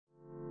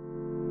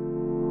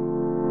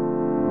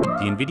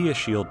The Nvidia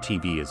Shield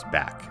TV is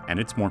back, and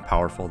it's more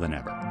powerful than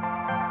ever.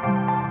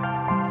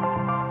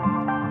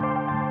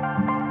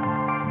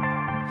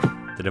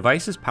 The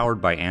device is powered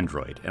by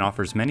Android and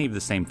offers many of the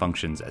same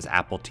functions as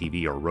Apple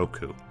TV or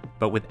Roku,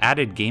 but with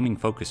added gaming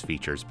focus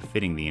features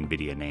befitting the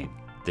Nvidia name.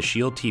 The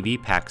Shield TV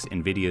packs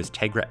Nvidia's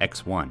Tegra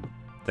X1,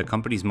 the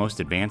company's most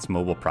advanced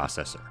mobile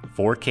processor,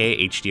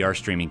 4K HDR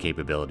streaming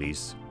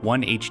capabilities,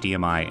 1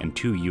 HDMI and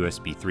 2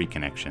 USB 3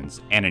 connections,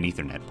 and an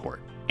Ethernet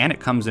port. And it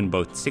comes in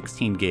both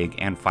 16 gig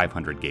and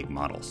 500 gig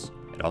models.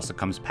 It also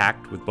comes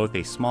packed with both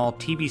a small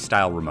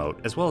TV-style remote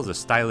as well as a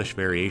stylish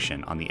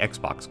variation on the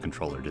Xbox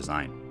controller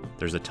design.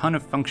 There's a ton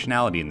of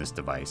functionality in this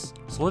device,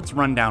 so let's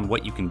run down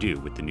what you can do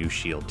with the new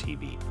Shield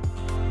TV.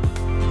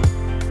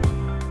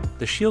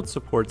 The Shield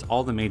supports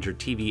all the major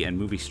TV and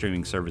movie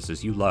streaming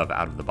services you love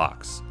out of the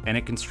box, and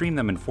it can stream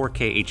them in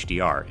 4K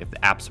HDR if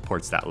the app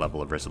supports that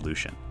level of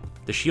resolution.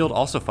 The Shield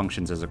also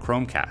functions as a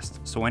Chromecast,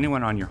 so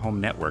anyone on your home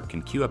network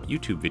can queue up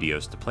YouTube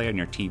videos to play on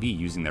your TV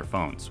using their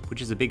phones,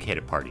 which is a big hit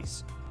at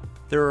parties.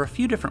 There are a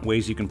few different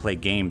ways you can play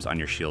games on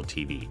your Shield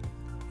TV.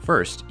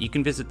 First, you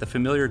can visit the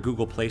familiar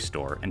Google Play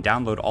Store and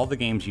download all the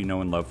games you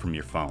know and love from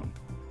your phone,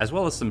 as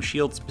well as some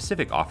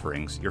Shield-specific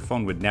offerings your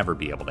phone would never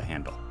be able to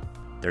handle.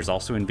 There's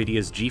also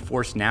Nvidia's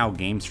GeForce Now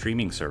game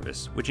streaming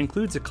service, which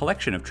includes a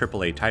collection of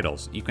AAA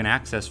titles you can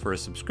access for a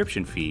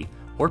subscription fee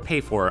or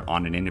pay for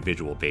on an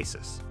individual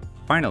basis.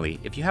 Finally,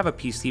 if you have a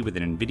PC with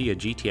an Nvidia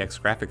GTX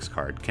graphics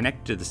card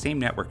connected to the same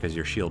network as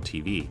your Shield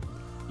TV,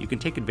 you can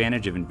take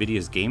advantage of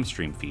Nvidia's Game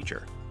Stream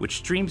feature, which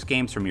streams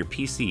games from your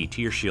PC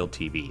to your Shield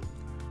TV.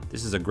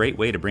 This is a great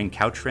way to bring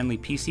couch-friendly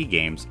PC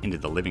games into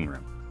the living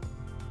room.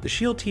 The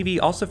Shield TV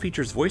also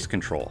features voice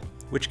control,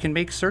 which can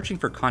make searching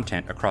for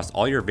content across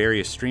all your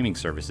various streaming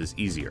services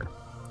easier.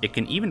 It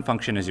can even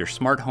function as your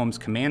smart home's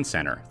command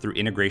center through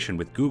integration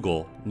with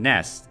Google,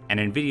 Nest, and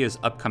Nvidia's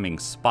upcoming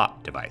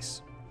Spot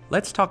device.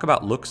 Let's talk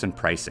about looks and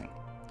pricing.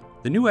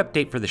 The new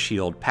update for the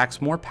Shield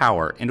packs more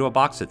power into a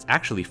box that's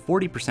actually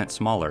 40%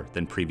 smaller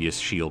than previous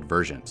Shield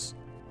versions.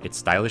 It's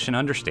stylish and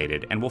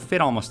understated and will fit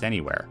almost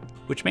anywhere,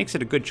 which makes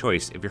it a good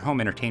choice if your home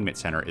entertainment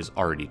center is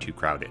already too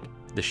crowded.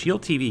 The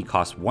Shield TV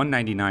costs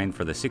 $199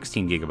 for the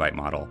 16GB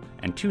model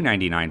and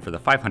 $299 for the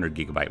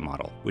 500GB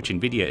model, which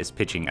Nvidia is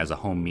pitching as a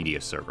home media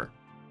server.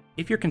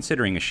 If you're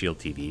considering a Shield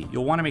TV,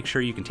 you'll want to make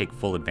sure you can take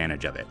full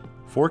advantage of it.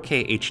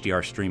 4K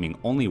HDR streaming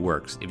only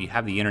works if you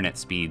have the internet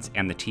speeds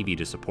and the TV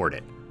to support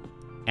it.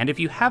 And if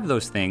you have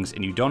those things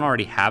and you don't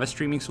already have a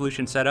streaming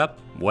solution set up,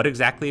 what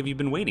exactly have you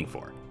been waiting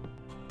for?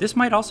 This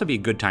might also be a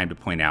good time to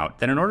point out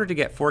that in order to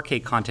get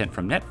 4K content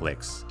from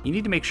Netflix, you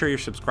need to make sure you're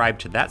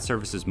subscribed to that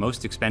service's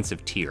most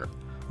expensive tier,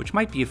 which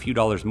might be a few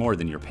dollars more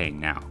than you're paying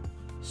now.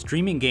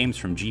 Streaming games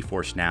from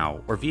GeForce Now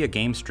or via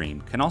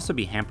GameStream can also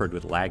be hampered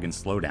with lag and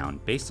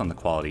slowdown based on the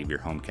quality of your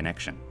home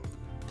connection.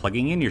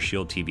 Plugging in your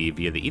Shield TV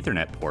via the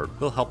Ethernet port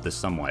will help this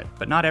somewhat,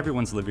 but not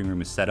everyone's living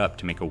room is set up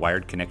to make a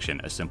wired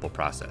connection a simple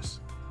process.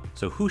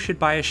 So who should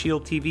buy a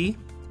Shield TV?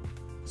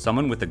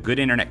 Someone with a good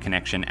internet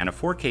connection and a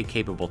 4K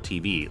capable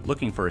TV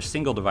looking for a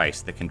single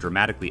device that can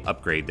dramatically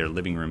upgrade their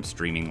living room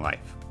streaming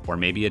life. Or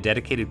maybe a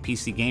dedicated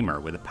PC gamer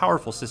with a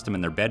powerful system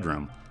in their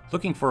bedroom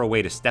looking for a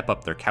way to step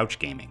up their couch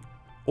gaming.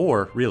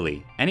 Or,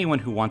 really, anyone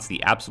who wants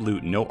the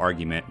absolute no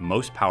argument,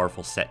 most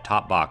powerful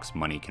set-top box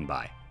money can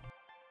buy.